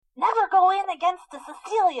in against a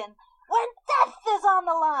Sicilian when death is on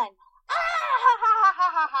the line. Ah ha ha ha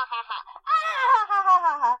ha ha ha ha. Ah ha ha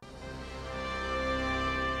ha ha.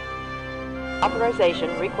 Authorization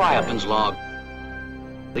required. Captain's log.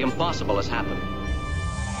 The impossible has happened.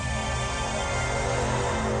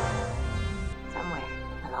 Somewhere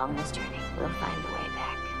along this journey, we'll find the way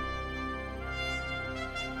back.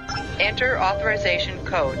 Enter authorization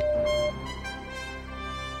code.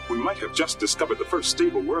 We might have just discovered the first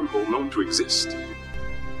stable wormhole known to exist.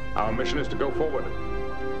 Our mission is to go forward.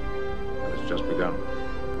 And it's just begun.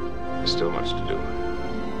 There's still much to do.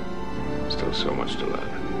 Still so much to learn.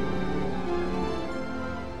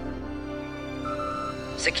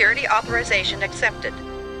 Security authorization accepted.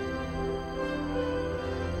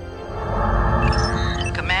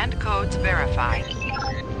 Command codes verified.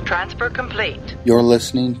 Transfer complete. You're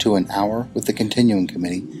listening to An Hour with the Continuing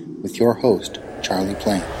Committee with your host, Charlie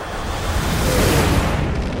Plain.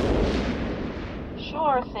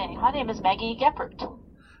 Sure thing. My name is Maggie Geppert.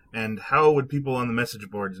 And how would people on the message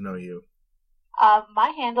boards know you?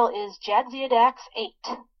 My handle is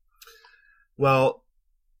JadzieDax8. Well,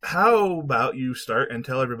 how about you start and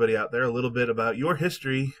tell everybody out there a little bit about your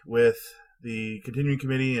history with the Continuing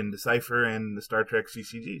Committee and Decipher and the Star Trek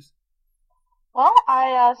CCGs? Well,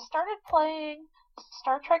 I started playing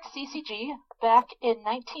Star Trek CCG back in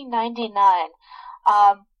 1999.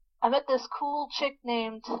 I met this cool chick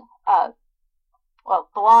named,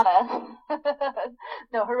 Balana.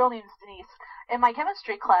 No, her real name is Denise. In my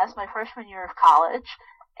chemistry class, my freshman year of college,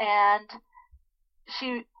 and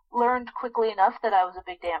she learned quickly enough that I was a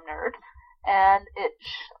big damn nerd, and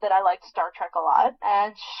that I liked Star Trek a lot.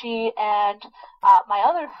 And she and my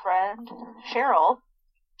other friend, Cheryl,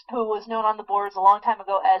 who was known on the boards a long time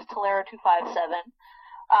ago as Talera257,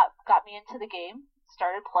 got me into the game,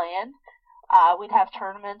 started playing. We'd have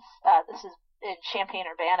tournaments, this is in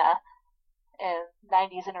Champaign-Urbana, in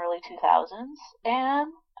 90s and early 2000s,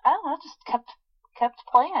 and I don't know, just kept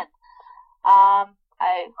playing. I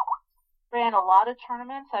ran a lot of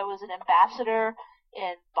tournaments. I was an ambassador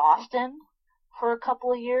in Boston for a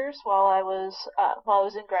couple of years while I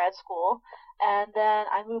was in grad school, and then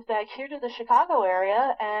I moved back here to the Chicago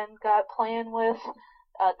area and got playing with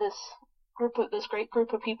this great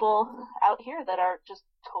group of people out here that are just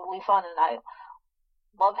totally fun, and I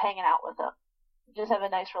love hanging out with them. Just have a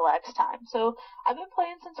nice relaxed time. So I've been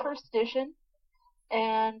playing since first edition,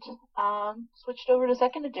 and switched over to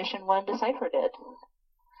second edition when Decipher did.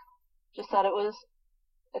 Just thought it was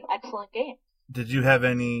an excellent game. Did you have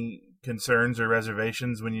any concerns or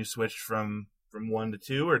reservations when you switched from 1 to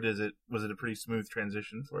 2, or was it a pretty smooth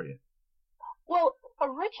transition for you? Well,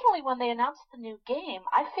 originally when they announced the new game,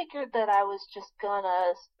 I figured that I was just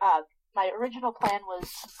gonna, my original plan was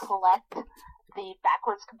to collect the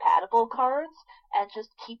backwards compatible cards and just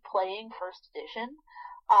keep playing first edition.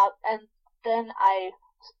 And then I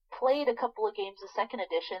played a couple of games of second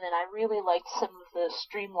edition, and I really liked some of the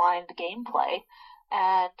streamlined gameplay,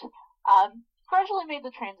 and gradually made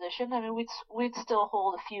the transition. I mean, we'd still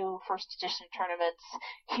hold a few first edition tournaments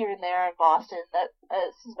here and there in Boston.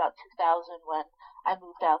 This is about 2000 when I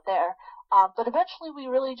moved out there. But eventually we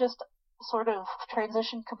really just sort of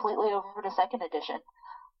transitioned completely over to second edition.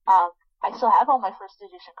 I still have all my first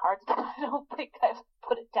edition cards, but I don't think I've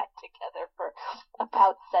put a deck together for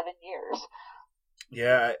about 7 years.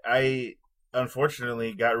 Yeah, I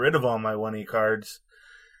unfortunately got rid of all my 1E cards,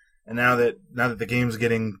 and now that the game's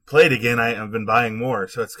getting played again, I've been buying more.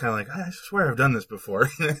 So it's kind of like, I swear I've done this before.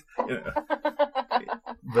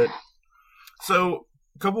 But so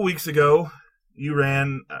a couple weeks ago, you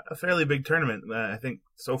ran a fairly big tournament. I think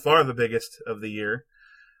so far the biggest of the year,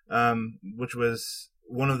 which was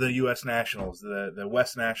one of the U.S. Nationals. The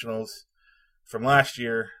West Nationals from last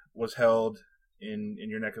year was held in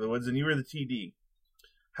your neck of the woods, and you were the TD.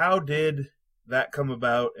 How did that come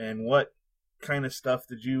about, and what kind of stuff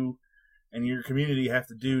did you and your community have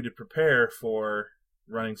to do to prepare for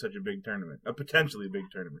running such a big tournament, a potentially big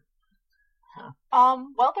tournament?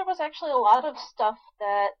 Well, there was actually a lot of stuff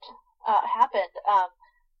that happened.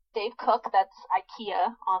 Dave Cook, that's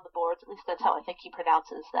IKEA on the boards, at least that's how I think he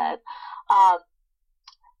pronounces that,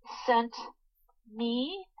 sent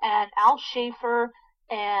me and Al Schaefer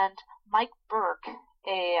and Mike Burke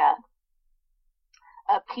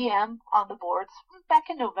a PM on the boards back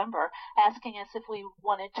in November asking us if we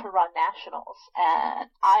wanted to run nationals, and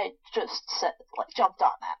I just jumped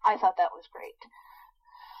on that. I thought that was great.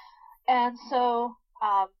 And so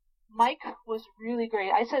Mike was really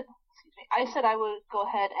great. I said I would go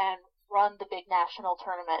ahead and run the big national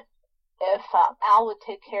tournament if Al would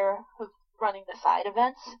take care of running the side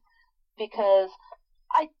events, because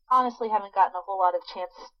I honestly haven't gotten a whole lot of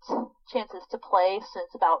chance chances to play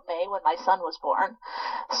since about May when my son was born.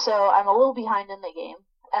 So I'm a little behind in the game,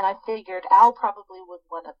 and I figured Al probably would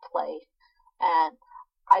want to play, and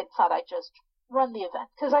I thought I'd just run the event,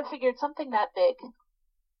 because I figured something that big,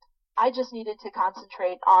 I just needed to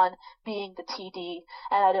concentrate on being the TD,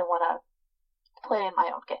 and I didn't want to play in my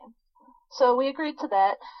own game. So we agreed to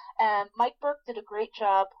that, and Mike Burke did a great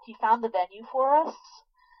job. He found the venue for us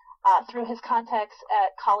through his contacts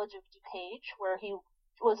at College of DuPage, where he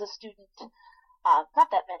was a student not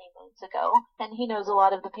that many moons ago, and he knows a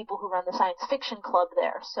lot of the people who run the science fiction club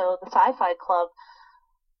there. So the sci-fi club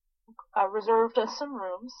reserved us some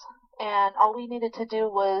rooms, and all we needed to do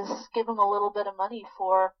was give him a little bit of money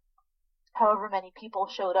for however many people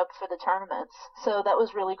showed up for the tournaments. So that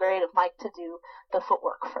was really great of Mike to do the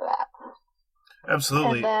footwork for that.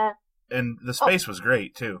 Absolutely. And the space was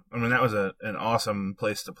great too. I mean, that was an awesome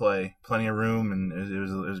place to play. Plenty of room, and it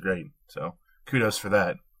was great. So kudos for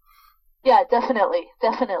that. Yeah, definitely.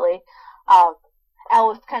 Al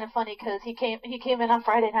was kind of funny because he came in on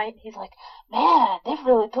Friday night and he's like, "Man, they've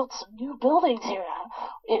really built some new buildings here.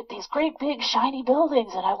 These great big shiny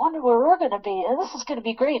buildings, and I wonder where we're going to be. And this is going to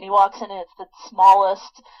be great." And he walks in and it's the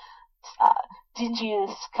smallest,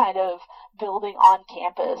 dingiest kind of building on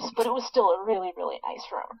campus, but it was still a really, really nice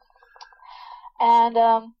room. And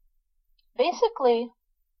basically,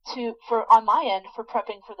 on my end, for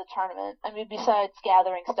prepping for the tournament, I mean, besides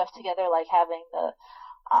gathering stuff together, like having the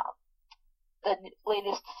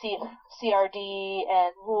latest CRD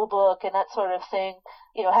and rulebook and that sort of thing,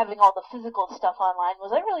 having all the physical stuff online,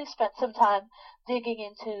 was I really spent some time digging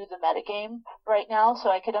into the metagame right now so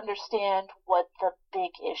I could understand what the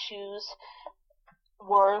big issues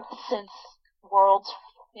were since Worlds,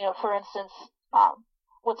 for instance,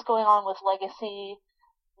 what's going on with Legacy,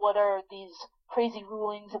 what are these crazy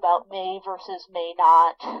rulings about may versus may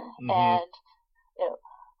not, and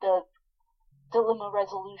the dilemma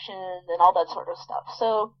resolution and all that sort of stuff.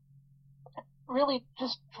 So really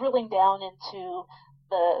just drilling down into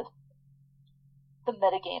the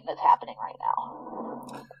metagame that's happening right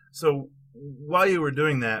now. So while you were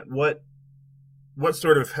doing that, what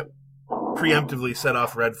sort of preemptively set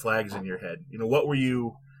off red flags in your head? What were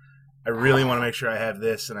you, I really want to make sure I have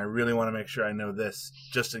this, and I really want to make sure I know this,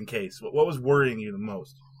 just in case. What was worrying you the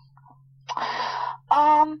most?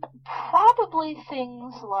 Probably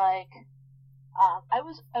things like, I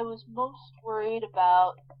was most worried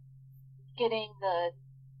about getting the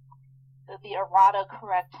errata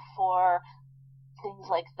correct for things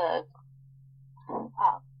like the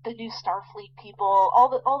new Starfleet people, all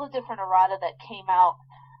the different errata that came out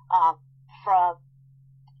from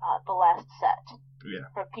the last set. Yeah.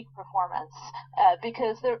 For peak performance,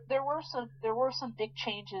 because there were some big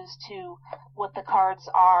changes to what the cards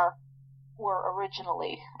were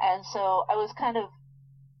originally, and so I was kind of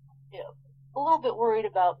a little bit worried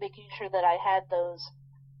about making sure that I had those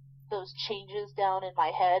changes down in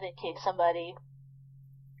my head in case somebody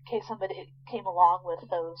came along with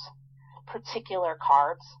those particular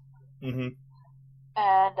cards, and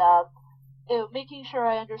making sure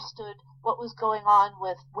I understood what was going on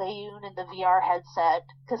with Weyoun and the VR headset,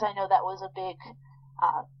 because I know that was a big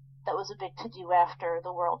to-do after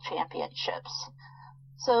the World Championships.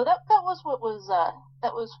 So that was what was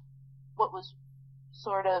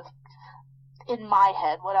sort of in my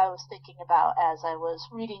head, what I was thinking about as I was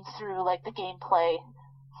reading through like the gameplay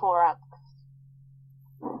for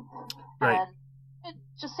right. And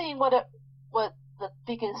just seeing what the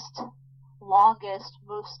biggest, longest,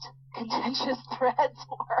 most contentious threads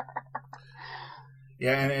were.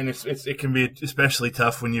 Yeah, and it can be especially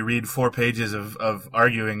tough when you read 4 pages of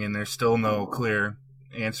arguing and there's still no clear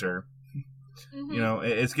answer.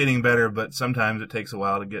 It's getting better, but sometimes it takes a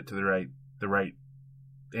while to get to the right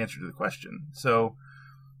answer to the question. So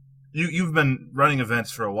you've been running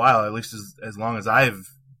events for a while, at least as long as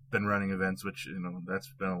I've been running events, which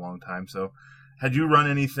that's been a long time. So had you run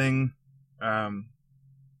anything? I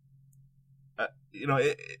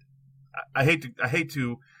hate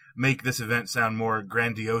to make this event sound more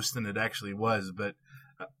grandiose than it actually was, but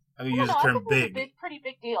I'm gonna use the term big. Pretty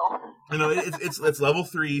big deal. It's level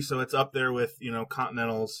 3, so it's up there with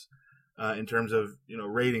Continentals in terms of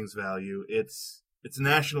ratings value. It's a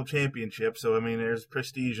national championship, so there's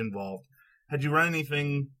prestige involved. Had you run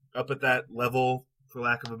anything up at that level, for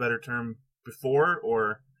lack of a better term, before,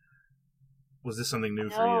 or was this something new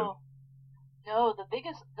for you? No, the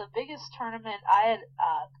biggest tournament I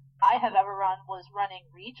have ever run was running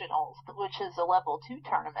regionals, which is a level 2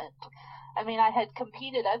 tournament. I had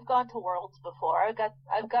competed. I've gone to Worlds before. I've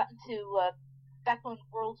gotten to back when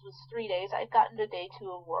Worlds was 3 days. I'd gotten to day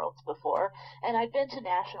 2 of Worlds before, and I'd been to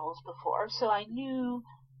nationals before, so I knew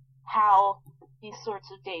how these sorts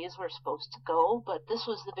of days were supposed to go, but this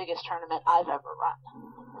was the biggest tournament I've ever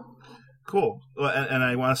run. Cool. Well, and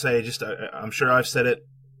I want to say, I'm sure I've said it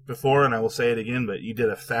before, and I will say it again, but you did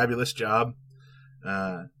a fabulous job.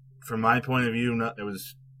 From my point of view, there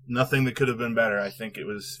was nothing that could have been better. I think it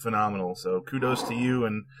was phenomenal. So kudos to you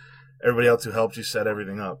and everybody else who helped you set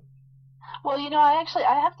everything up. Well,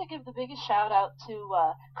 I have to give the biggest shout out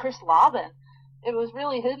to Chris Lobbin. It was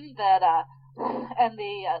really him that, and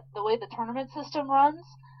the way the tournament system runs,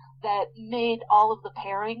 that made all of the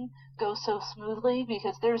pairing go so smoothly,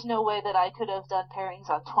 because there's no way that I could have done pairings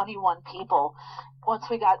on 21 people once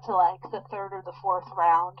we got to like the third or the fourth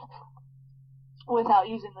round without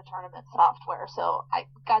using the tournament software. So I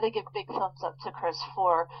got to give big thumbs up to Chris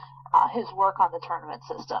for his work on the tournament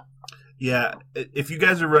system. Yeah, if you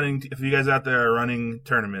guys out there are running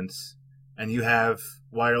tournaments and you have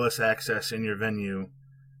wireless access in your venue,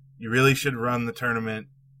 you really should run the tournament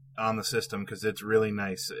on the system, because it's really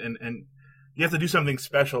nice. And you have to do something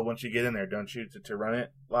special once you get in there, don't you, to run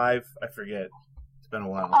it live? I forget. It's been a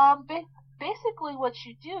while. Basically what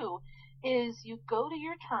you do is you go to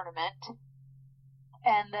your tournament,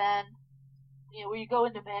 and then, where you go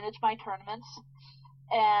into manage my tournaments,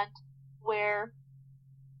 and where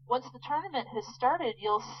once the tournament has started,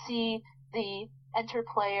 you'll see the enter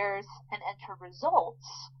players and enter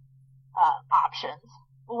results options.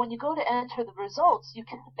 But when you go to enter the results,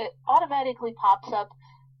 it automatically pops up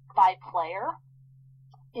by player.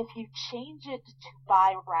 If you change it to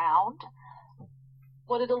by round,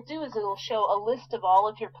 what it'll do is it'll show a list of all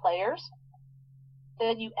of your players.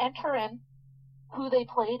 Then you enter in who they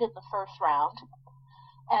played in the first round,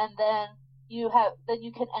 and then you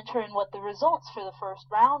can enter in what the results for the first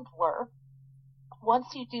round were.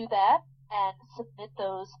 Once you do that and submit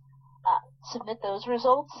those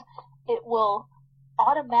results, it will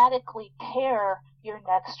automatically pair your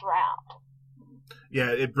next round. Yeah,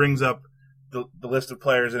 it brings up the list of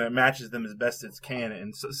players and it matches them as best it can.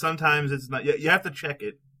 And sometimes it's not. You have to check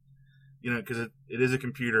it, because it is a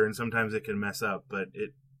computer and sometimes it can mess up. But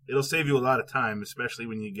it'll save you a lot of time, especially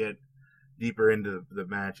when you get deeper into the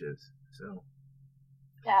matches. So.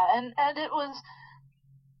 Yeah, and it was,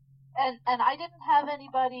 and I didn't have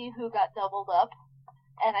anybody who got doubled up,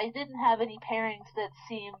 and I didn't have any pairings that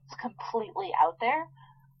seemed completely out there.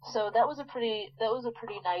 So that was a pretty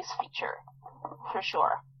nice feature, for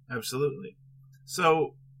sure. Absolutely.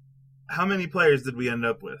 So, how many players did we end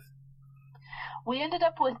up with? We ended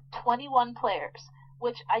up with 21 players,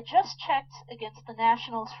 which I just checked against the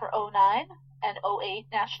Nationals for 09 and 08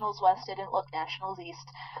 Nationals West. I didn't look Nationals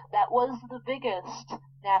East. That was the biggest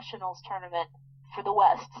Nationals tournament for the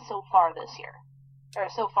West so far this year. Or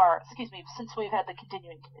since we've had the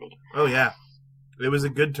continuing committee. Oh, yeah. It was a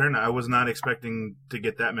good turnout. I was not expecting to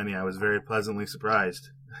get that many. I was very pleasantly surprised.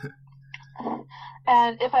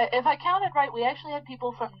 And if I counted right, we actually had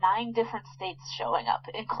people from 9 different states showing up,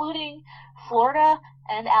 including Florida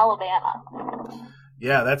and Alabama.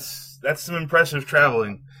 Yeah, that's some impressive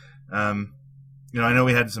traveling. I know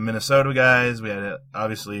we had some Minnesota guys. We had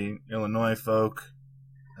obviously Illinois folk,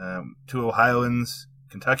 2 Ohioans,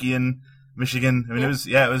 Kentuckian, Michigan. I mean,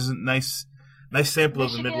 yeah. it was a nice sample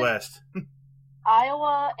Michigan, of the Midwest.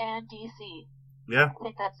 Iowa and DC. Yeah, I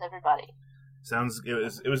think that's everybody.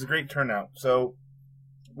 It was a great turnout. So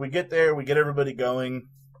we get there, we get everybody going.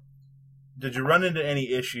 Did you run into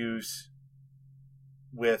any issues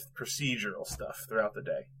with procedural stuff throughout the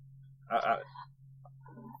day?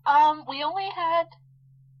 We only had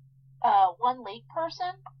one late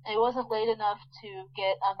person. It wasn't late enough to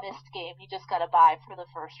get a missed game. He just got a bye for the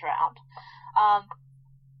first round.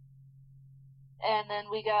 And then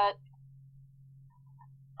we got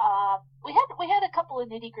we had a couple of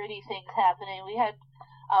nitty-gritty things happening. We had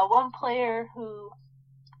one player who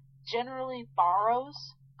generally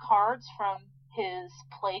borrows cards from his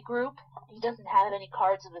play group. He doesn't have any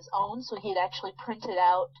cards of his own, so he'd actually printed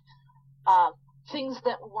out things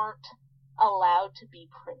that weren't allowed to be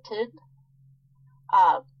printed.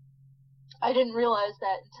 I didn't realize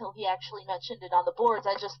that until he actually mentioned it on the boards.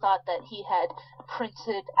 I just thought that he had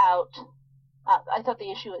printed out I thought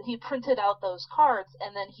the issue was he printed out those cards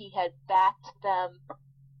and then he had backed them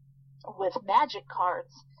with magic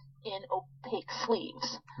cards in opaque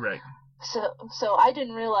sleeves. Right. So I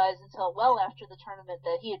didn't realize until well after the tournament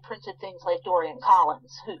that he had printed things like Dorian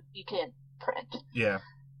Collins, who you can't print. Yeah.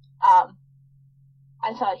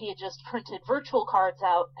 I thought he had just printed virtual cards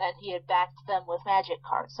out and he had backed them with magic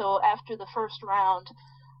cards. So after the first round,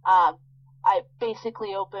 I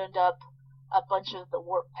basically opened up a bunch of the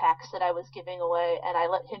warp packs that I was giving away, and I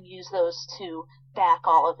let him use those to back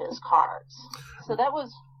all of his cards. So that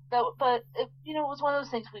was but it was one of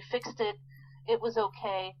those things. We fixed it. It was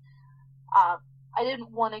okay. I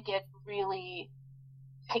didn't want to get really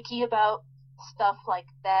picky about stuff like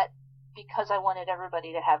that because I wanted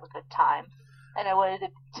everybody to have a good time, and I wanted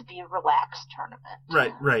it to be a relaxed tournament.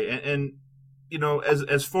 Right. And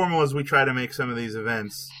as formal as we try to make some of these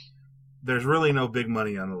events, there's really no big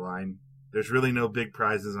money on the line. There's really no big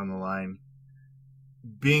prizes on the line.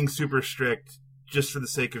 Being super strict, just for the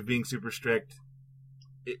sake of being super strict,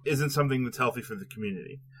 isn't something that's healthy for the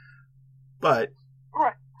community. But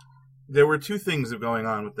right. There were two things going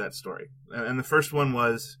on with that story. And the first one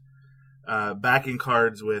was backing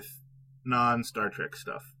cards with non-Star Trek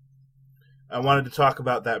stuff. I wanted to talk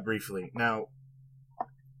about that briefly. Now,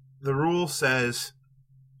 the rule says,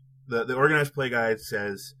 the organized play guide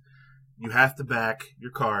says, you have to back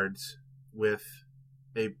your cards with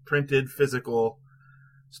a printed physical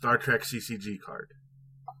Star Trek CCG card.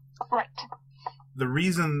 Right. The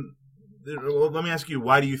reason, let me ask you,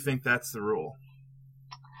 why do you think that's the rule?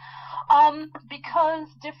 Because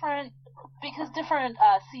different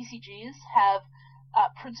CCGs have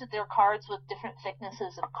printed their cards with different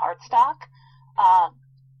thicknesses of cardstock.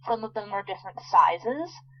 Some of them are different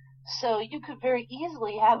sizes, so you could very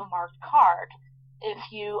easily have a marked card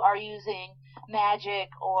if you are using Magic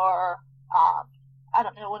or I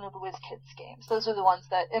don't know, one of the WizKids games. Those are the ones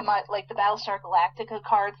that like the Battlestar Galactica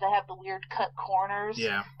cards that have the weird cut corners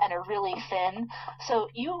and are really thin. So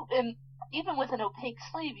even with an opaque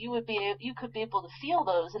sleeve, you could be able to feel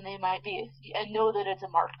those, and they might be and know that it's a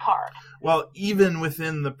marked card. Well, even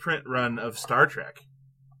within the print run of Star Trek,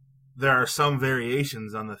 there are some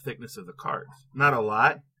variations on the thickness of the cards. Not a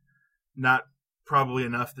lot, not probably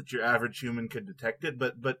enough that your average human could detect it.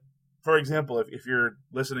 But for example, if you're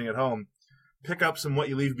listening at home, pick up some What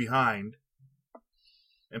You Leave Behind,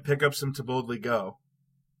 and pick up some To Boldly Go,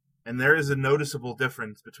 and there is a noticeable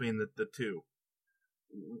difference between the two.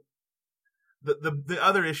 The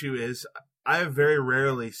other issue is I have very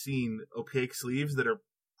rarely seen opaque sleeves that are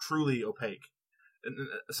truly opaque. And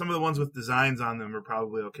some of the ones with designs on them are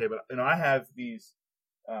probably okay, but I have these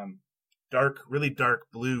really dark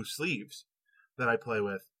blue sleeves that I play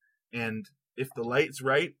with, and if the light's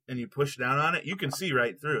right and you push down on it, you can see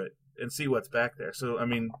right through it and see what's back there. So, I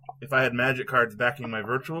mean, if I had Magic cards backing my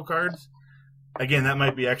virtual cards, again, that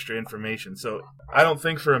might be extra information. So I don't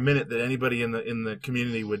think for a minute that anybody in the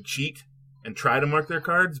community would cheat and try to mark their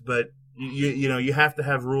cards, but you have to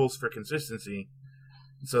have rules for consistency.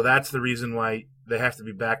 So that's the reason why they have to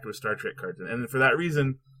be backed with Star Trek cards. And for that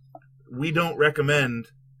reason, we don't recommend,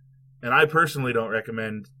 and I personally don't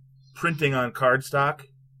recommend, printing on cardstock,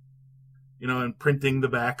 and printing the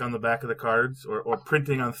back on the back of the cards, or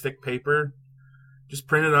printing on thick paper. Just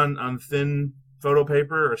print it on thin photo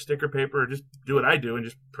paper or sticker paper, or just do what I do and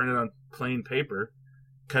just print it on plain paper,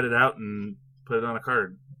 cut it out, and put it on a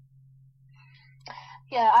card.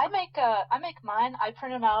 Yeah, I make mine. I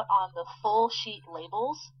print them out on the full sheet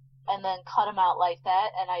labels and then cut them out like that,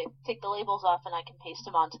 and I take the labels off and I can paste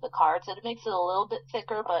them onto the cards. And it makes it a little bit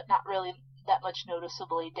thicker, but not really that much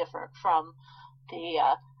noticeably different from the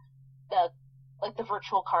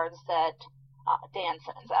virtual cards that Dan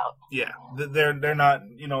sends out. Yeah, they're not.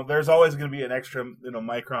 There's always going to be an extra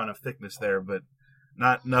micron of thickness there, but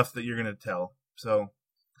not enough that you're going to tell. So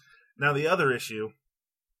now the other issue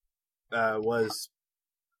was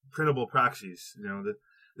printable proxies.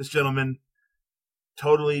 This gentleman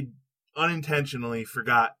totally unintentionally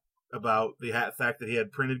forgot about the fact that he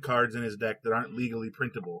had printed cards in his deck that aren't legally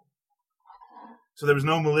printable. So there was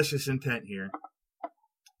no malicious intent here.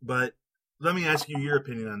 But let me ask you your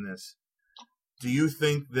opinion on this. Do you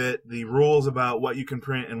think that the rules about what you can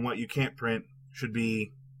print and what you can't print should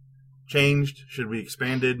be changed, should be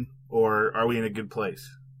expanded, or are we in a good place?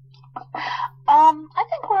 I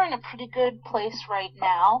think we're in a pretty good place right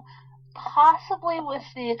now, possibly with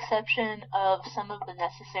the exception of some of the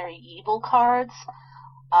Necessary Evil cards.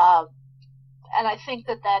 And I think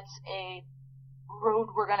that that's a road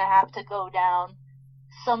we're going to have to go down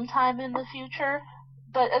sometime in the future.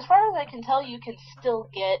 But as far as I can tell, you can still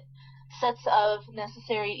get sets of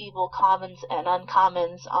Necessary Evil commons and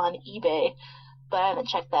uncommons on eBay, but I haven't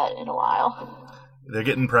checked that in a while. They're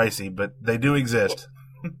getting pricey, but they do exist.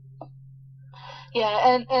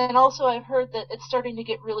 Yeah, and also I've heard that it's starting to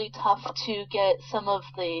get really tough to get some of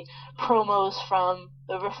the promos from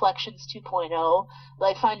the Reflections 2.0.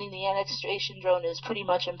 Like, finding the annexation drone is pretty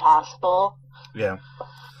much impossible. Yeah.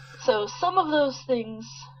 So some of those things,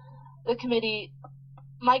 the committee,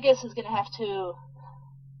 my guess, is going to have to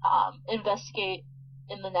investigate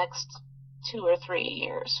in the next 2 or 3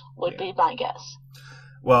 years, would be my guess.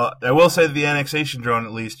 Well, I will say the annexation drone,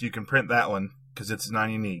 at least, you can print that one. because it's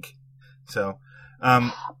non-unique. So,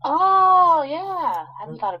 oh yeah, I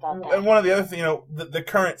hadn't thought about that. And one of the other things, the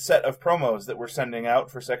current set of promos that we're sending out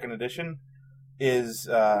for second edition is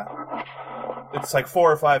it's like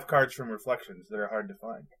 4 or 5 cards from Reflections that are hard to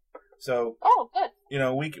find. So, oh, good.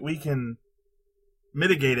 We can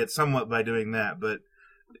mitigate it somewhat by doing that, but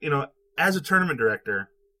as a tournament director,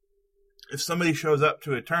 if somebody shows up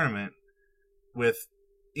to a tournament with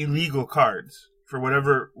illegal cards for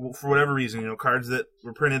whatever reason, cards that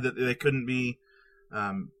were printed that they couldn't be,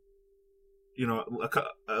 a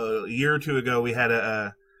year or two ago we had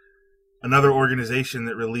another organization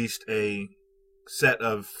that released a set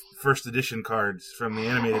of first edition cards from the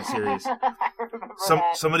animated series.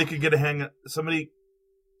 Somebody could get and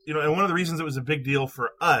one of the reasons it was a big deal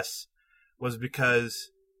for us was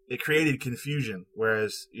because it created confusion.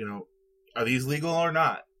 Whereas, are these legal or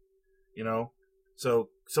not? So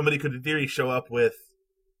somebody could in theory show up with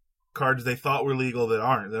cards they thought were legal that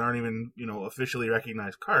aren't even, officially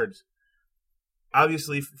recognized cards.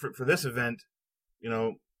 Obviously for this event,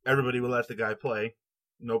 everybody will let the guy play,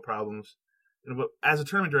 no problems. But as a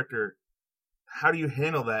tournament director, how do you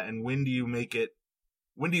handle that, and when do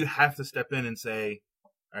you have to step in and say,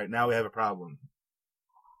 all right, now we have a problem?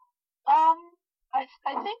 I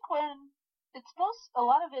think when a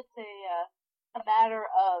lot of it's a matter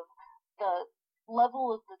of the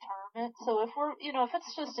level of the tournament. So if we're, if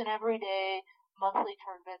it's just an everyday monthly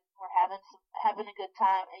tournament, we're having a good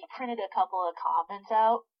time, and you printed a couple of commons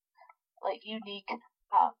out, like unique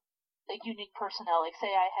personnel. Like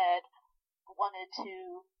say I had wanted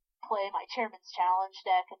to play my Chairman's Challenge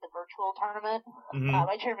deck at the virtual tournament. Mm-hmm.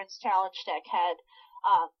 My Chairman's Challenge deck had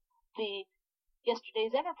the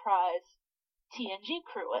Yesterday's Enterprise TNG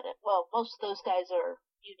crew in it. Well, most of those guys are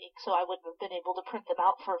unique, so I wouldn't have been able to print them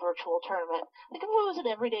out for a virtual tournament. Like if it was an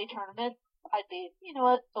everyday tournament, I'd be,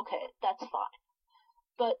 okay, that's fine.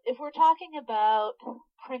 But if we're talking about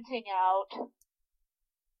printing out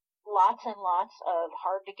lots and lots of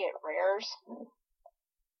hard to get rares,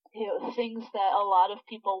 things that a lot of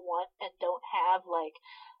people want and don't have, like,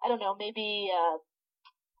 I don't know, maybe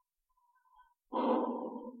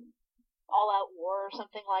All Out War or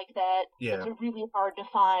something like that. Yeah. It's a really hard to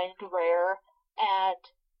find rare, and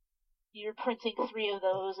you're printing 3 of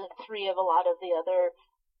those and 3 of a lot of the other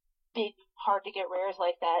big hard to get rares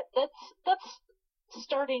like that. That's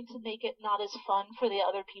starting to make it not as fun for the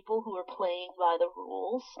other people who are playing by the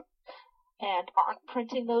rules and aren't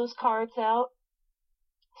printing those cards out.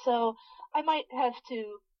 So I might have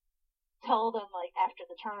to tell them, like, after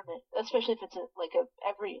the tournament, especially if it's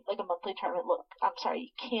a monthly tournament, look, I'm sorry,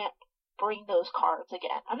 you can't bring those cards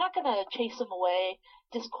again. I'm not going to chase them away,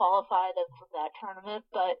 disqualify them from that tournament,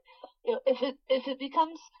 but if it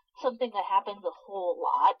becomes something that happens a whole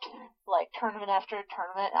lot, like tournament after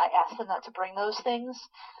tournament, I ask them not to bring those things,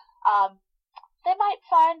 they might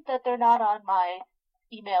find that they're not on my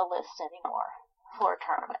email list anymore for a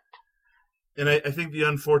tournament. And I think the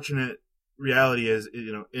unfortunate reality is,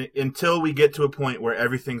 until we get to a point where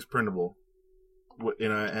everything's printable,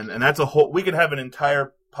 and that's we could have an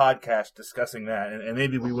entire podcast discussing that, and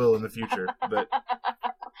maybe we will in the future, but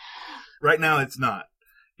right now it's not.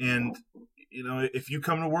 And, if you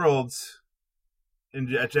come to Worlds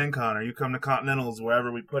at Gen Con, or you come to Continentals,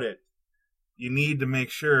 wherever we put it, you need to make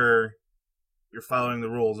sure you're following the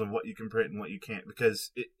rules of what you can print and what you can't,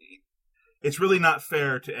 because it's really not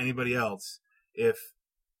fair to anybody else if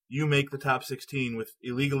you make the top 16 with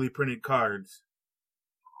illegally printed cards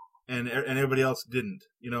and everybody else didn't,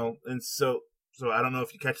 and so I don't know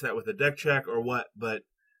if you catch that with a deck check or what, but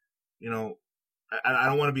I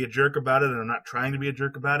don't want to be a jerk about it, and I'm not trying to be a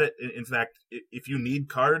jerk about it. In fact, if you need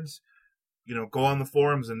cards, go on the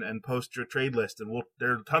forums and post your trade list, and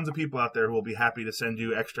there are tons of people out there who will be happy to send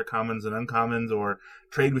you extra commons and uncommons or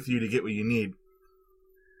trade with you to get what you need.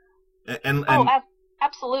 And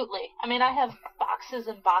absolutely. I mean, I have boxes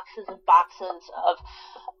and boxes and boxes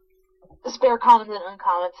of spare commons and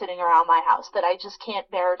uncommons sitting around my house that I just can't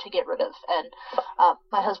bear to get rid of. And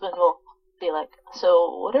my husband will be like,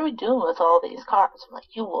 so what are we doing with all these cards? I'm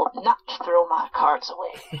like, you will not throw my cards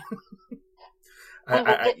away.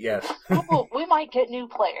 Yes. we might get new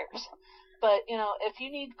players. But, if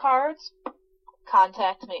you need cards,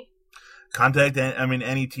 contact me. Contact,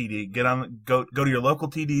 any TD. Go to your local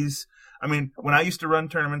TDs. I mean, when I used to run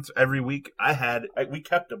tournaments every week, we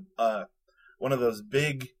kept one of those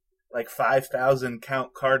big, like 5,000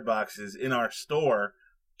 count card boxes in our store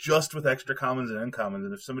just with extra commons and uncommons.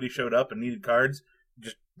 And if somebody showed up and needed cards,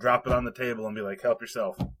 just drop it on the table and be like, help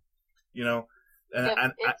yourself. And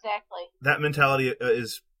exactly. That mentality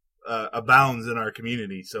abounds in our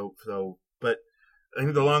community. But I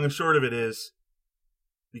think the long and short of it is,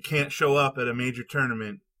 You can't show up at a major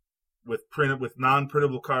tournament with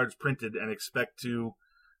non-printable cards printed and expect to,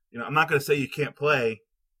 I'm not going to say you can't play,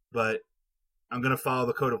 but I'm going to follow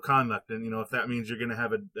the code of conduct. And, if that means you're going to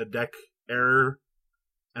have a deck error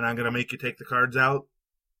and I'm going to make you take the cards out,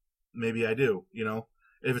 maybe I do,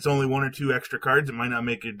 If it's only 1 or 2 extra cards, it might not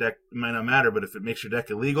make your deck, it might not matter. But if it makes your deck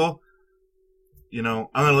illegal, I'm going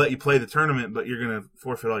to let you play the tournament, but you're going to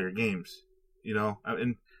forfeit all your games,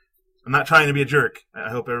 And I'm not trying to be a jerk. I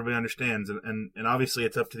hope everybody understands. And obviously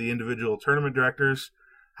it's up to the individual tournament directors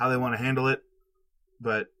how they want to handle it.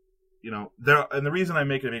 But, and the reason I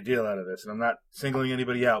make a big deal out of this, and I'm not singling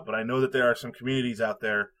anybody out, but I know that there are some communities out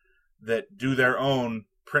there that do their own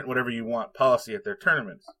print whatever you want policy at their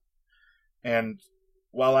tournaments. And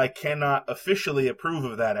while I cannot officially approve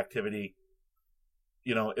of that activity,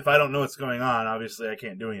 if I don't know what's going on, obviously I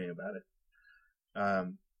can't do anything about it.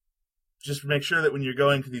 Just make sure that when you're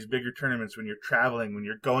going to these bigger tournaments, when you're traveling, when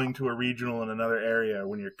you're going to a regional in another area,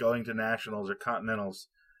 when you're going to nationals or continentals,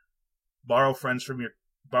 borrow cards from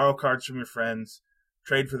your friends,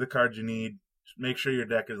 trade for the cards you need, make sure your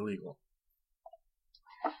deck is legal.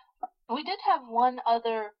 We did have one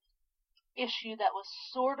other issue that was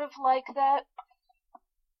sort of like that.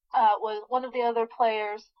 Was one of the other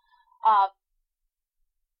players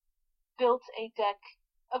built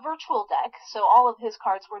a virtual deck, so all of his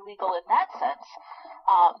cards were legal in that sense.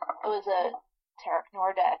 It was a Tarek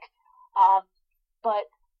Noor deck, but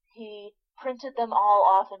he printed them all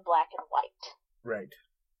off in black and white. Right.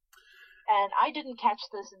 And I didn't catch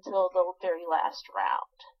this until the very last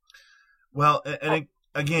round. Well, and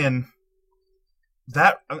again,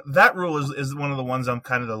 that rule is one of the ones I'm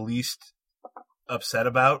kind of the least upset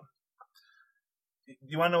about.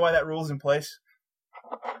 You want to know why that rule is in place?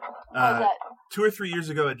 2 or 3 years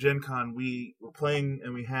ago at Gen Con, we were playing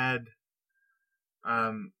and we had,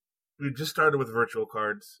 we just started with virtual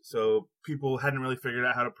cards, so people hadn't really figured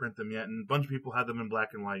out how to print them yet, and a bunch of people had them in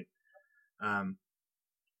black and white. I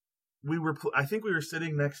think we were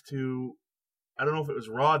sitting next to, I don't know if it was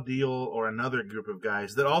Raw Deal or another group of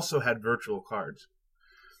guys that also had virtual cards,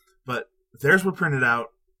 but theirs were printed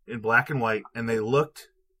out in black and white, and they looked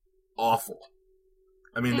awful.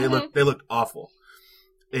 I mean, they looked awful.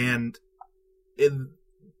 And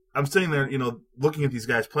I'm sitting there, looking at these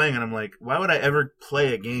guys playing, and I'm like, why would I ever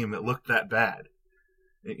play a game that looked that bad?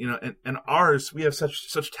 And ours, we have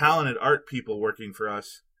such talented art people working for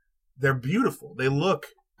us. They're beautiful. They look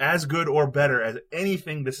as good or better as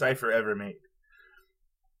anything Decipher ever made.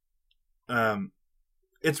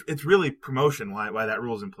 It's really promotion why that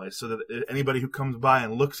rule's in place, so that anybody who comes by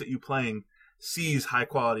and looks at you playing sees high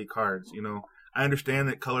quality cards. I understand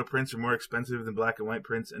that color prints are more expensive than black and white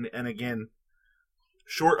prints, and again,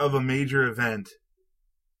 short of a major event,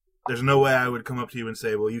 there's no way I would come up to you and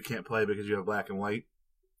say, well, you can't play because you have black and white.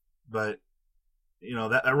 But,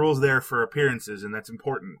 that rule's there for appearances, and that's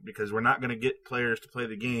important, because we're not going to get players to play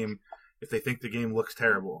the game if they think the game looks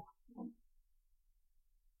terrible.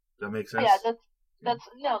 Does that make sense? Yeah, that's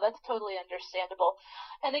totally understandable.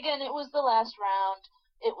 And again, it was the last round.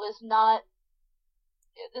 It was not,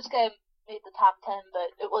 this guy made the top 10,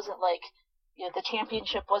 but it wasn't like, the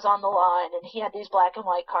championship was on the line and he had these black and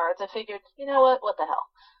white cards. I figured, what the hell?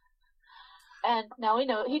 And now we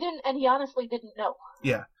know he didn't, and he honestly didn't know.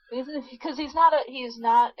 Yeah. Because he's a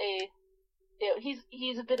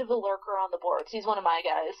bit of a lurker on the boards. He's one of my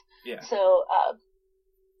guys. Yeah. So,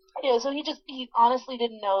 so he honestly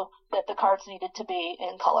didn't know that the cards needed to be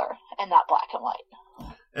in color and not black and white.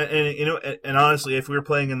 And honestly, if we were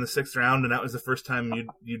playing in the 6th round and that was the first time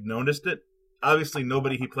you'd noticed it, obviously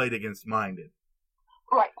nobody he played against minded.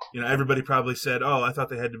 Right. Everybody probably said, "Oh, I thought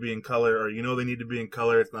they had to be in color," or they need to be in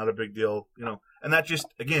color. It's not a big deal, And that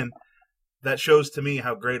just, again, that shows to me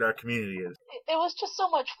how great our community is. It was just so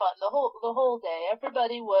much fun the whole day.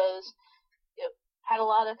 Everybody had a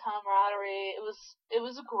lot of camaraderie. It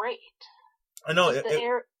was great. I know.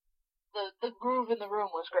 The groove in the room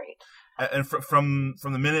was great. And from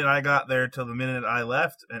the minute I got there till the minute I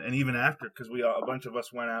left, and even after, because a bunch of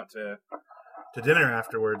us went out to dinner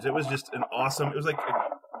afterwards. It was just an awesome. It was like,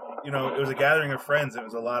 it was a gathering of friends. It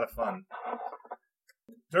was a lot of fun.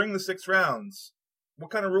 During the 6 rounds,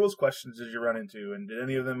 what kind of rules questions did you run into, and did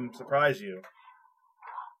any of them surprise you?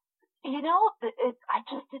 I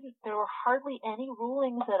just didn't. There were hardly any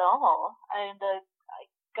rulings at all, and I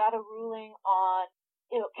got a ruling on.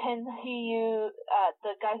 Can he,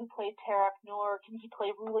 the guy who played Tarek Noor, can he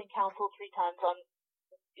play ruling council 3 times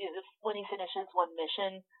when he finishes one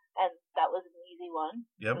mission? And that was an easy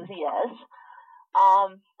one. Yep. It was yes.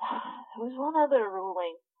 There was one other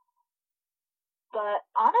ruling. But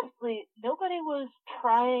honestly, nobody was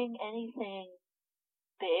trying anything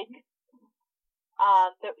big.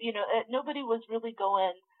 Nobody was really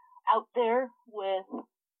going out there with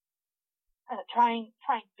trying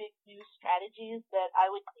big new strategies that I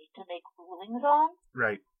would need to make rulings on.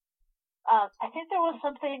 Right. I think there was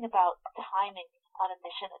something about timing on a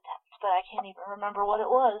mission attempt, but I can't even remember what it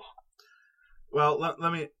was. Well,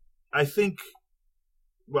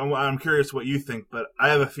 I'm curious what you think, but I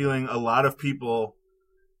have a feeling a lot of people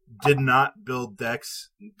did not build decks,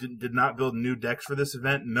 did not build new decks for this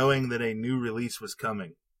event, knowing that a new release was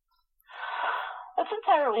coming. That's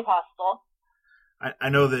entirely possible. I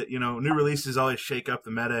know that, new releases always shake up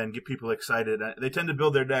the meta and get people excited. They tend to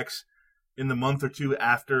build their decks in the month or two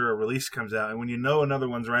after a release comes out. And when you know another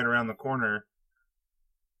one's right around the corner,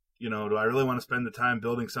 do I really want to spend the time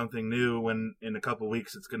building something new when in a couple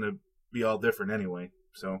weeks it's going to be all different anyway?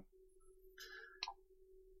 So.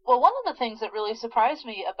 Well, one of the things that really surprised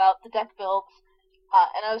me about the deck builds,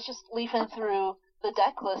 and I was just leafing through the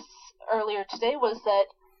deck lists earlier today, was that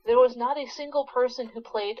there was not a single person who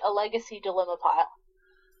played a Legacy Dilemma pile.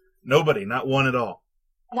 Nobody, not one at all.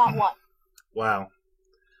 Not one. Wow.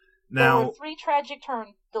 Now, there were 3 Tragic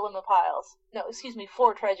Turn Dilemma piles. No, excuse me,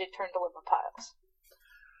 4 Tragic Turn Dilemma piles.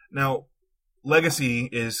 Now, Legacy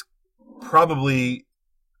is probably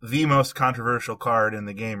the most controversial card in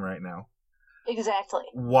the game right now. Exactly.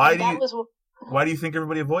 Why do you think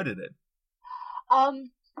everybody avoided it?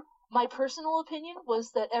 My personal opinion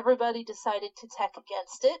was that everybody decided to tech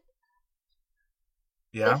against it.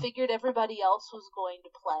 Yeah. They figured everybody else was going to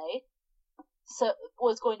play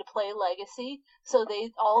Legacy, so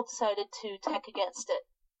they all decided to tech against it.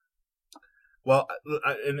 Well,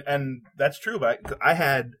 and that's true, but I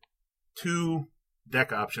had 2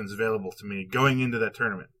 deck options available to me going into that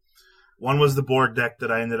tournament. One was the Borg deck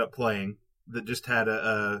that I ended up playing that just had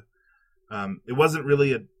it wasn't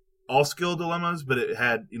really all skill dilemmas, but it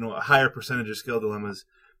had, a higher percentage of skill dilemmas,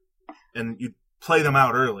 and you play them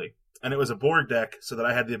out early. And it was a Borg deck so that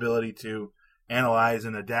I had the ability to analyze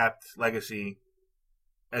and adapt Legacy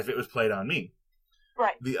if it was played on me.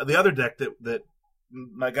 Right. The other deck that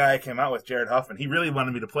my guy came out with, Jared Huffman, he really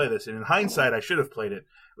wanted me to play this, and in hindsight, I should have played it.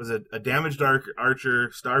 It was a damaged Archer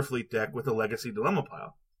Starfleet deck with a Legacy Dilemma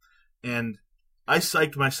pile. And I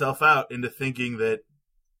psyched myself out into thinking that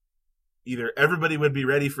either everybody would be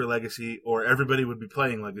ready for Legacy or everybody would be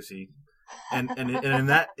playing Legacy. And in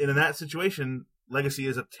that situation, Legacy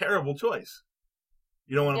is a terrible choice.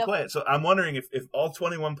 You don't want to play it. So I'm wondering if all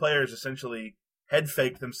 21 players essentially head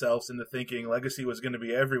faked themselves into thinking Legacy was going to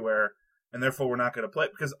be everywhere, and therefore we're not going to play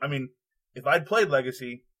it. Because, if I'd played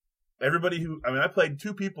Legacy, I played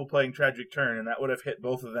 2 people playing Tragic Turn, and that would have hit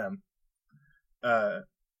both of them. I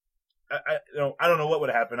don't know what would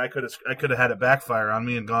have happened. I could have had it backfire on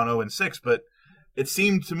me and gone 0-6, but it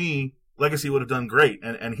seemed to me Legacy would have done great.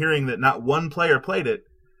 And hearing that not one player played it,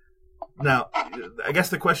 now, I guess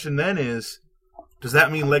the question then is, does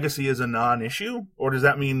that mean Legacy is a non-issue? Or does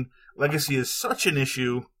that mean Legacy is such an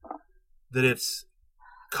issue that it's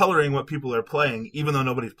coloring what people are playing, even though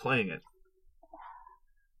nobody's playing it?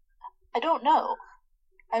 I don't know.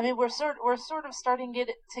 We're sort of starting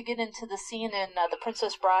to get into the scene in The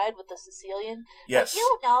Princess Bride with the Sicilian. Yes.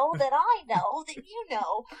 You know that I know that you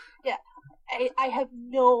know. Yeah. I have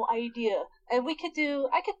no idea. And I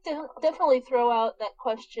could definitely throw out that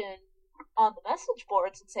question on the message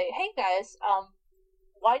boards and say, hey guys,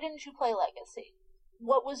 why didn't you play Legacy?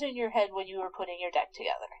 What was in your head when you were putting your deck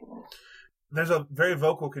together? There's a very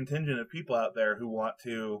vocal contingent of people out there who want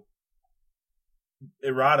to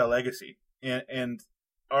errata Legacy. And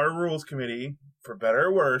our rules committee, for better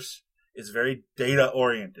or worse, is very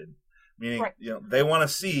data-oriented. Meaning, right. They want to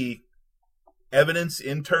see evidence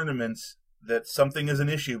in tournaments that something is an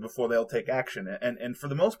issue before they'll take action. And for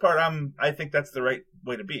the most part, I think that's the right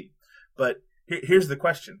way to be. But here's the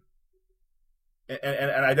question.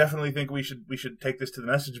 And I definitely think we should take this to the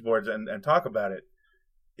message boards and talk about it.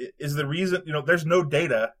 Is the reason, there's no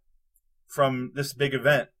data from this big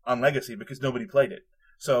event on Legacy because nobody played it.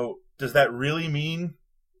 So does that really mean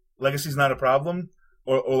Legacy's not a problem?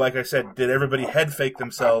 Or like I said, did everybody head fake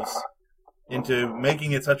themselves into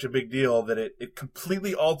making it such a big deal that it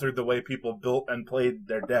completely altered the way people built and played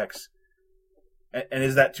their decks? And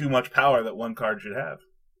is that too much power that one card should have?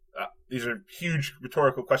 These are huge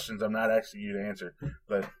rhetorical questions I'm not asking you to answer.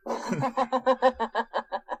 But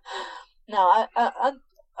No,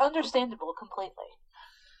 understandable completely.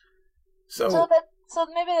 So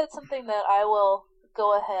maybe that's something that I will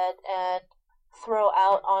go ahead and throw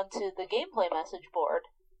out onto the gameplay message board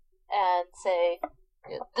and say,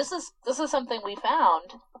 this is something we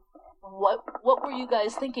found. What were you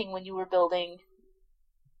guys thinking when you were building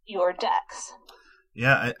your decks?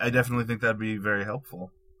 Yeah, I definitely think that'd be very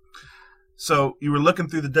helpful. So you were looking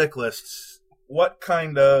through the deck lists. What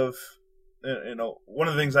kind of, one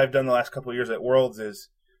of the things I've done the last couple of years at Worlds is,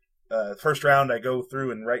 first round I go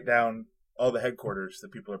through and write down all the headquarters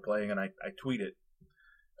that people are playing, and I tweet it.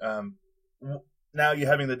 Now you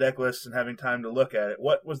having the deck list and having time to look at it,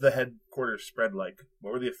 what was the headquarters spread like?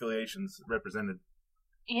 What were the affiliations represented?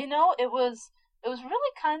 It was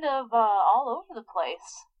really kind of all over the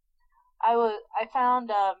place. I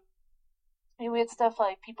found we had stuff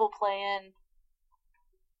like we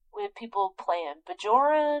had people playing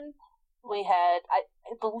Bajoran. We had I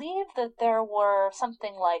believe that there were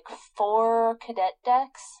something like 4 cadet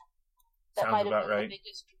decks. That Sounds might have about been right. the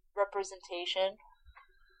biggest representation.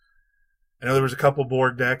 I know there was a couple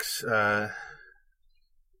board decks.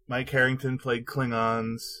 Mike Harrington played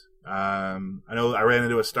Klingons. I know I ran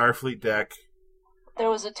into a Starfleet deck. There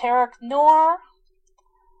was a Terok Nor.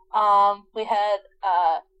 We had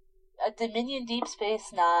a Dominion Deep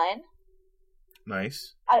Space Nine.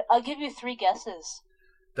 Nice. I'll give you 3 guesses.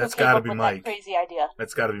 That's Who came got to up be with Mike. that crazy idea.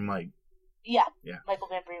 That's got to be Mike. Yeah. Yeah. Michael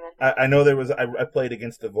Van Bremen. I know there was. I played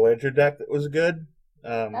against a Voyager deck that was good.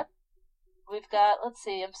 Yep. We've got. Let's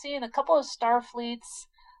see. I'm seeing a couple of Starfleets,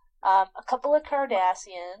 a couple of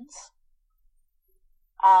Cardassians,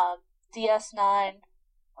 DS9,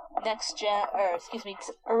 next gen,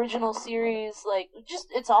 original series. Like, just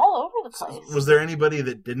it's all over the place. Was there anybody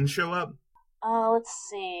that didn't show up? Let's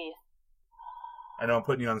see. I know I'm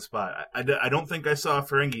putting you on the spot. I don't think I saw a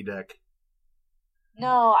Ferengi deck.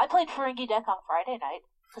 No, I played Ferengi deck on Friday night.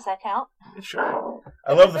 Does that count? Sure.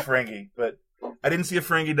 I love the Ferengi, but I didn't see a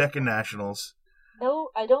Ferengi deck in Nationals. No,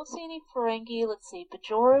 I don't see any Ferengi. Let's see.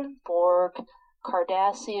 Bajoran, Borg,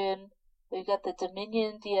 Cardassian. We've got the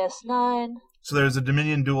Dominion DS9. So there's a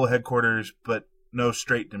Dominion dual headquarters, but no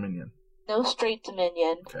straight Dominion. No straight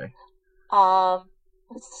Dominion. Okay.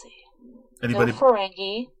 Let's see. Anybody? No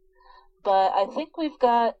Ferengi. But I think we've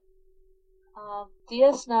got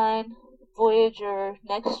DS9, Voyager,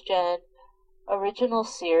 Next Gen, Original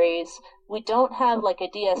Series. We don't have like a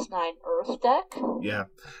DS9 Earth deck. Yeah.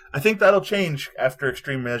 I think that'll change after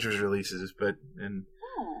Extreme Measures releases, but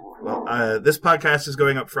this podcast is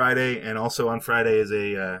going up Friday, and also on Friday is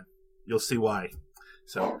you'll see why.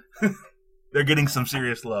 So they're getting some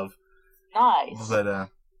serious love. Nice. But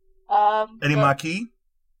any Maquis?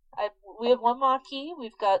 We have 1 Maquis.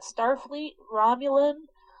 We've got Starfleet, Romulan,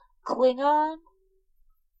 Klingon.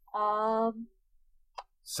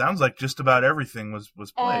 Sounds like just about everything was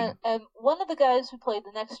played. And one of the guys who played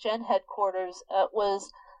the Next Gen headquarters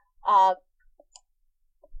was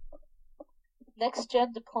Next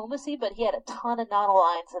Gen Diplomacy, but he had a ton of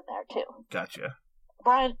non-alliance in there too. Gotcha.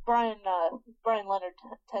 Brian Leonard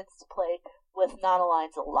tends to play with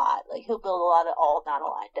non-alliance a lot. Like, he'll build a lot of all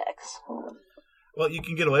non-aligned decks. Well, you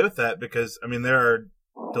can get away with that because, I mean, there are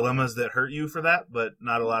dilemmas that hurt you for that, but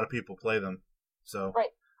not a lot of people play them. So right.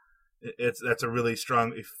 That's a really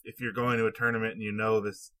strong, if you're going to a tournament and you know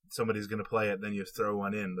that somebody's going to play it, then you throw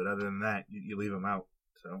one in. But other than that, you leave them out.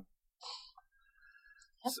 So.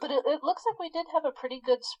 Yes, but it looks like we did have a pretty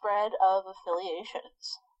good spread of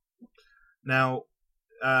affiliations. Now,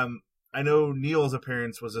 I know Neil's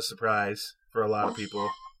appearance was a surprise for a lot of people.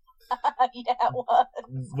 Yeah, it was.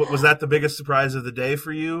 Was that the biggest surprise of the day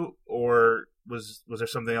for you, or was there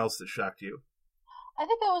something else that shocked you? I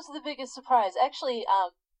think that was the biggest surprise. Actually,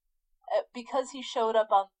 because he showed up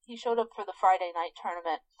for the Friday night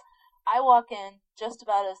tournament. I walk in just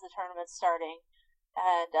about as the tournament's starting,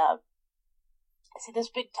 and I see this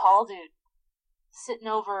big tall dude sitting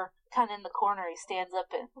over kind of in the corner. He stands up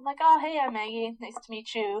and I'm like, "Oh, hey, I'm Maggie. Nice to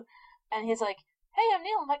meet you." And he's like, "Hey, I'm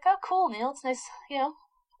Neil." I'm like, "Oh, cool, Neil. It's nice,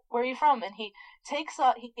 where are you from?" And he takes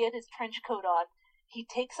off, he had his trench coat on. He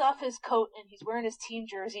takes off his coat and he's wearing his team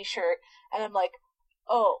jersey shirt. And I'm like,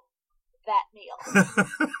 "Oh, that Neil."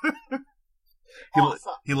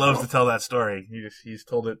 Awesome. He loves to tell that story. He's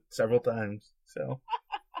told it several times. So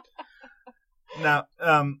now,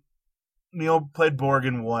 Neil played Borg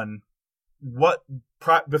and won.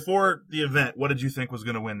 Before the event, what did you think was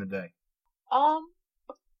going to win the day?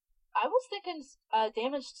 I was thinking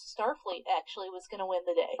Damaged Starfleet actually was going to win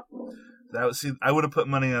the day. I would have put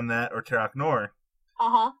money on that or Terok Nor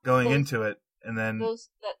going into it, and then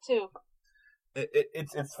that too.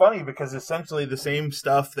 It's funny because essentially the same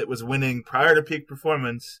stuff that was winning prior to peak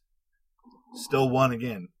performance still won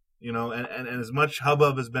again. And as much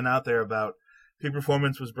hubbub has been out there about peak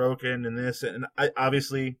performance was broken and this, and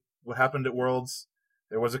obviously what happened at Worlds,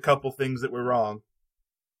 there was a couple things that were wrong.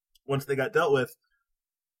 Once they got dealt with,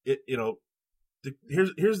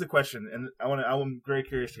 here's the question, and I'm very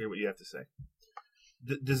curious to hear what you have to say.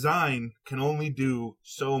 design can only do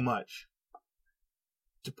so much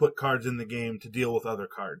to put cards in the game to deal with other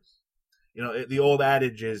cards. You know, the old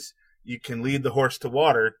adage is you can lead the horse to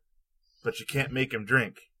water, but you can't make him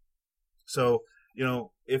drink. So, you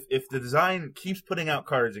know, if the design keeps putting out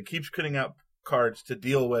cards and keeps putting out cards to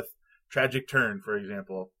deal with Tragic Turn, for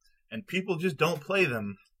example, and people just don't play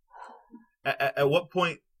them, at what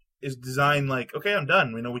point is design like, okay, I'm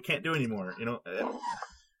done. You know, we can't do anymore. You know,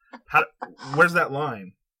 where's that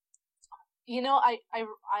line? You know, I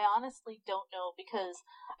honestly don't know, because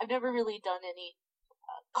I've never really done any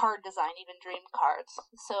card design, even dream cards.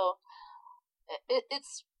 So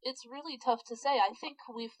it's really tough to say. I think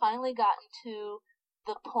we've finally gotten to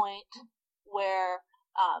the point where,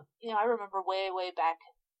 you know, I remember way back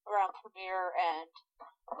around Premiere and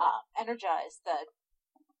Energize that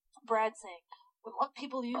Brad saying, we want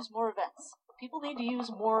people to use more events. People need to use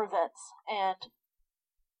more events. And,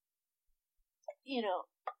 you know,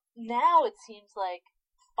 now it seems like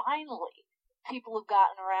finally people have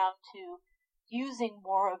gotten around to using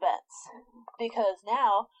more events, because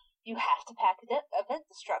now you have to pack event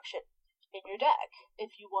destruction in your deck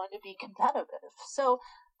if you want to be competitive. So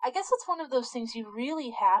I guess it's one of those things you really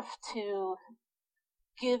have to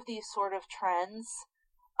give these sort of trends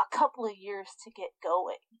a couple of years to get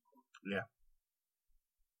going. Yeah.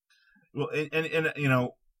 Well, and you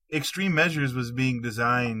know, Extreme Measures was being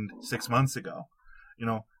designed 6 months ago. You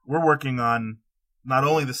know, we're working on not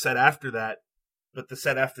only the set after that, but the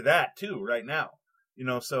set after that too right now. You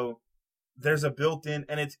know, so there's a built-in,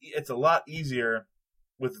 and it's a lot easier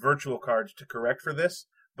with virtual cards to correct for this,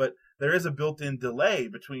 but there is a built-in delay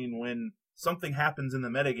between when something happens in the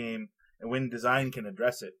metagame and when design can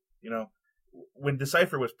address it. You know, when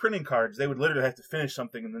Decipher was printing cards, they would literally have to finish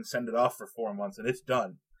something and then send it off for 4 months, and it's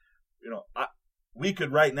done. You know, we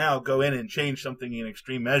could right now go in and change something in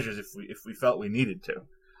Extreme Measures if we felt we needed to.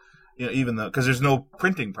 You know, even though, because there's no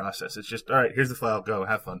printing process, it's just, all right, here's the file, go,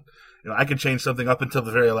 have fun. You know, I could change something up until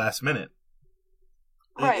the very last minute.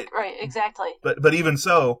 Right, exactly. But even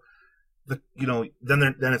so, you know,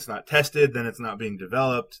 then it's not tested, then it's not being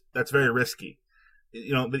developed. That's very risky.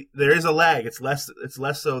 You know, there is a lag. It's less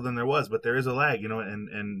so than there was, but there is a lag. You know,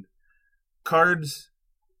 and cards.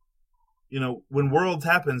 You know, when Worlds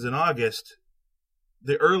happens in August,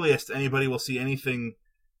 the earliest anybody will see anything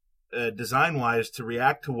design-wise to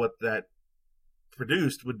react to what that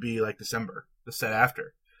produced would be like December, the set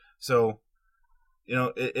after. So, you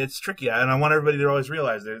know, it's tricky, and I want everybody to always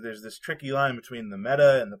realize there's this tricky line between the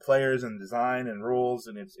meta and the players and design and rules,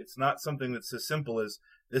 and it's not something that's as simple as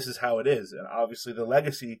this is how it is. And obviously, the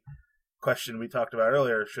legacy question we talked about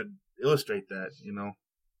earlier should illustrate that. You know,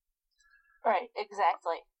 right?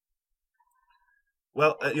 Exactly.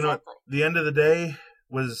 Well, you know, the end of the day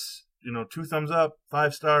was, you know, 2 thumbs up,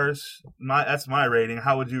 5 stars. That's my rating.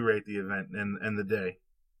 How would you rate the event and the day?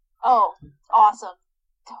 Oh, awesome.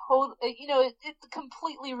 You know, it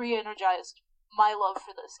completely re-energized my love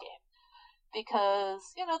for this game,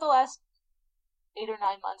 because, you know, the last 8 or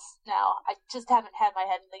 9 months now, I just haven't had my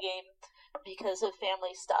head in the game because of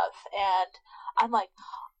family stuff, and I'm like,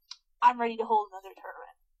 I'm ready to hold another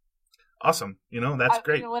tournament. Awesome. You know, that's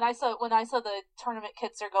great. You know, when I saw the tournament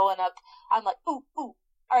kits are going up, I'm like, ooh, all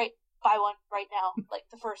right, buy one right now. Like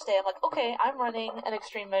the first day, I'm like, okay, I'm running an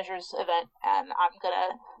Extreme Measures event, and I'm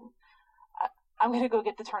gonna go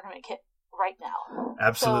get the tournament kit right now.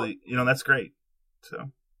 Absolutely. So, you know, that's great.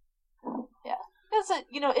 So yeah,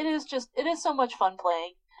 it is so much fun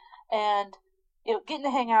playing, and you know, getting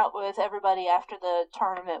to hang out with everybody after the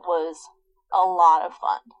tournament was a lot of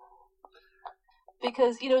fun.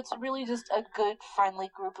 Because, you know, it's really just a good, friendly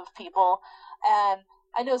group of people. And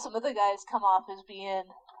I know some of the guys come off as being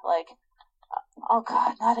like, oh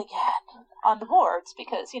God, not again, on the boards.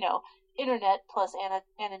 Because, you know, internet plus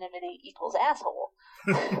anonymity equals asshole.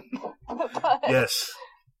 But, yes.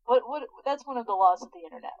 What? That's one of the laws of the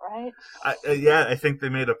internet, right? Yeah, I think they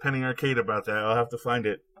made a Penny Arcade about that. I'll have to find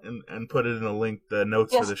it and put it in the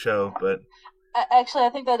notes for the show. But actually, I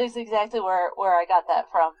think that is exactly where I got that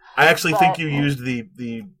from. I actually think you used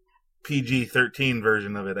the PG-13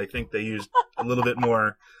 version of it. I think they used a little bit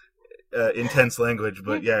more intense language,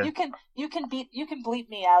 but yeah. You can bleep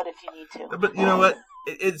me out if you need to. But you know what?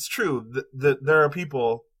 It's true. There are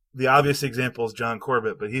people. The obvious example is John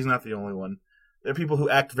Corbett, but he's not the only one. There are people who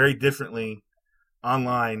act very differently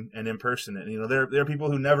online and in person. And, you know, there are people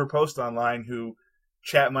who never post online who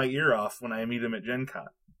chat my ear off when I meet them at Gen Con.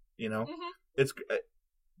 You know, It's,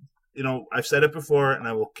 you know, I've said it before and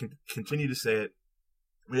I will continue to say it.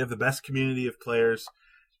 We have the best community of players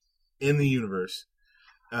in the universe.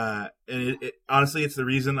 And honestly, it's the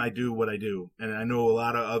reason I do what I do. And I know a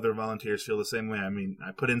lot of other volunteers feel the same way. I mean,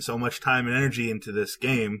 I put in so much time and energy into this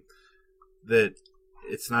game that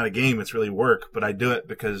it's not a game, it's really work. But I do it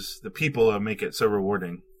because the people make it so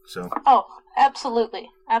rewarding. So. Oh, absolutely.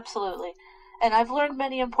 Absolutely. And I've learned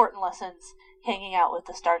many important lessons hanging out with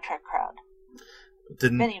the Star Trek crowd.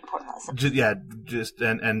 Many important lessons.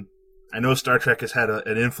 And I know Star Trek has had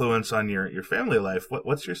an influence on your family life.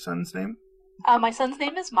 What's your son's name? My son's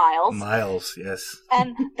name is Miles. Miles, yes.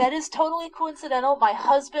 And that is totally coincidental. My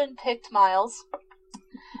husband picked Miles.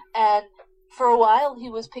 And for a while he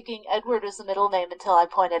was picking Edward as the middle name until I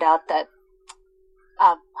pointed out that,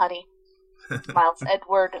 honey, Miles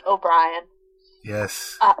Edward O'Brien.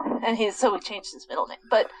 Yes. And so we changed his middle name.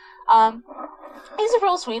 But he's a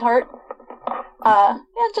real sweetheart.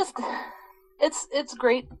 It's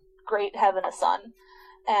great having a son.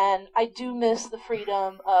 And I do miss the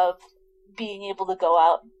freedom of being able to go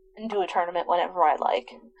out and do a tournament whenever I like.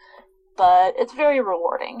 But it's very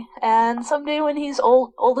rewarding. And someday when he's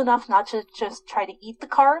old enough not to just try to eat the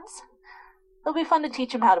cards, it'll be fun to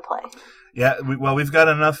teach him how to play. Yeah, we've got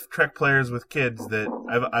enough Trek players with kids that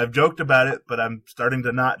I've joked about it, but I'm starting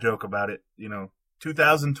to not joke about it.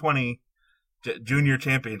 2020 Junior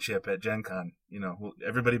Championship at Gen Con.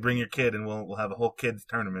 Everybody bring your kid, and we'll have a whole kids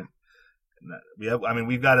tournament.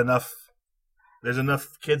 We've got enough. There's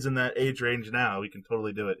enough kids in that age range now. We can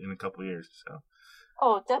totally do it in a couple of years. So.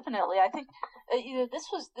 Oh, definitely. I think this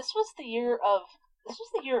was the year of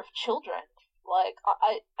children. Like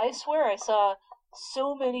I swear I saw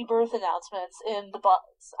so many birth announcements in the bus.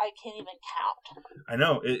 I can't even count. I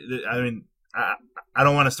know. I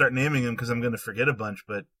don't want to start naming them because I'm going to forget a bunch,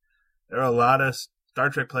 but there are a lot of Star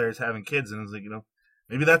Trek players having kids, and it's like,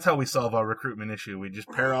 maybe that's how we solve our recruitment issue. We just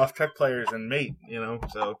pair off Trek players and mate,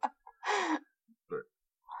 so.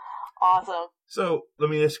 Awesome. So let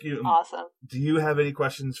me ask you. Awesome. Do you have any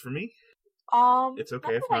questions for me? It's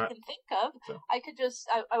okay if not. I can think of. So. I could just.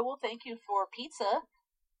 I will thank you for pizza.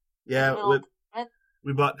 Yeah,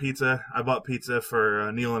 we bought pizza. I bought pizza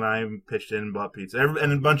for Neil, and I pitched in and bought pizza,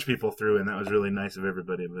 and a bunch of people threw in. That was really nice of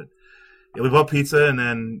everybody. But yeah, we bought pizza, and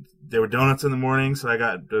then there were donuts in the morning, so I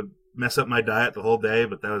got to mess up my diet the whole day.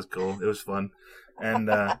 But that was cool. It was fun, and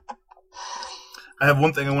I have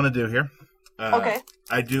one thing I want to do here. Okay.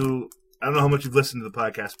 I don't know how much you've listened to the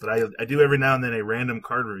podcast, but I do every now and then a random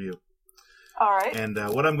card review. All right. And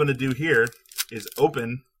what I'm going to do here is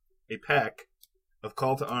open a pack of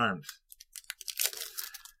Call to Arms.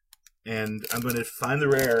 And I'm going to find the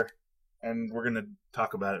rare, and we're going to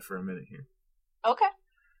talk about it for a minute here. Okay.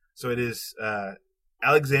 So it is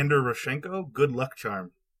Alexander Rozhenko, Good Luck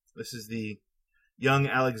Charm. This is the young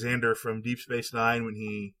Alexander from Deep Space Nine when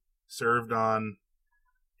he served on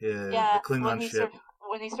the Klingon ship.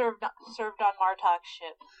 When he served on Martok's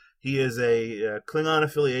ship. He is a Klingon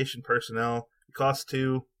affiliation personnel. He costs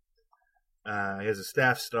 2. He has a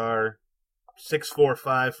staff star,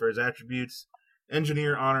 645 for his attributes,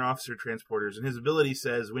 engineer, honor officer, transporters. And his ability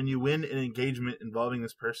says, when you win an engagement involving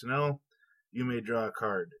this personnel, you may draw a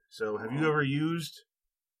card. So have you ever used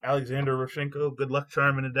Alexander Rozhenko, Good Luck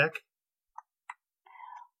Charm, in a deck?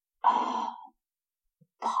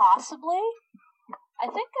 Possibly. I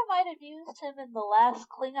think I might have used him in the last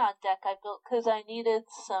Klingon deck I built because I needed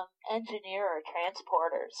some engineer or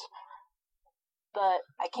transporters. But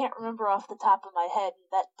I can't remember off the top of my head.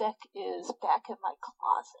 That deck is back in my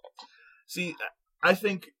closet. See, I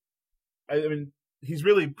think, he's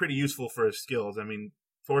really pretty useful for his skills.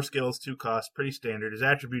 4 skills, 2 costs, pretty standard. His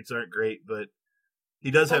attributes aren't great, but he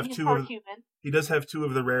does have 2 of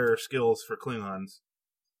the rarer skills for Klingons.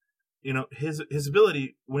 His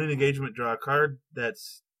ability, win an engagement, draw a card,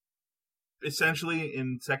 that's essentially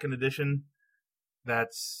in 2nd edition,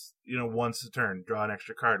 that's, once a turn, draw an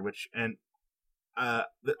extra card, I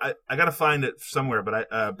gotta find it somewhere, but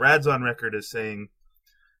Brad's on record as saying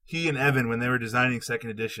he and Evan, when they were designing 2nd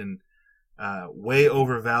edition, way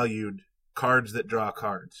overvalued cards that draw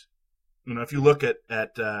cards. If you look at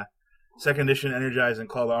 2nd edition Energize and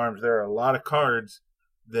Call to Arms, there are a lot of cards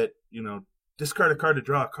that, discard a card to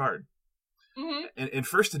draw a card. Mm-hmm. And in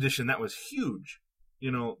 1st edition, that was huge.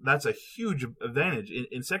 That's a huge advantage.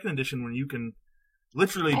 In 2nd edition, when you can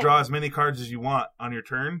literally draw as many cards as you want on your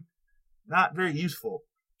turn, not very useful.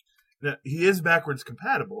 Now, he is backwards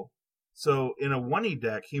compatible, so in a 1E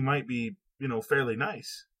deck, he might be, fairly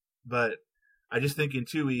nice. But I just think in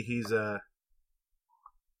 2E, he's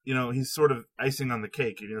he's sort of icing on the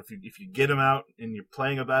cake. If you get him out and you're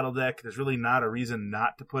playing a battle deck, there's really not a reason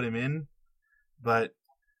not to put him in. But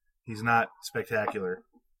he's not spectacular.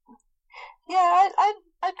 Yeah,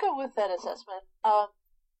 I'd go with that assessment.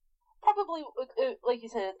 probably, like you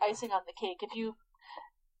said, icing on the cake. If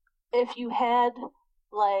you had,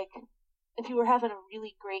 like, if you were having a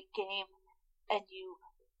really great game and you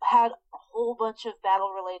had a whole bunch of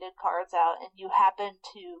battle-related cards out and you happened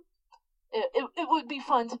to, it would be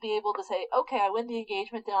fun to be able to say, okay, I win the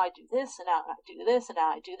engagement, now I do this, and now I do this, and now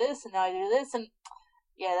I do this, and now I do this, and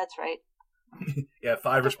yeah, that's right. Yeah,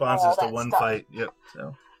 5 responses to 1 fight. Yep.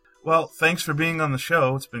 So, well, thanks for being on the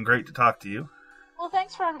show. It's been great to talk to you. Well,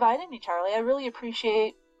 thanks for inviting me, Charlie. I really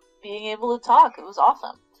appreciate being able to talk. It was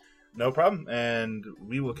awesome. No problem, and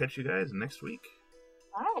we will catch you guys next week.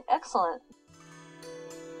 All right, excellent.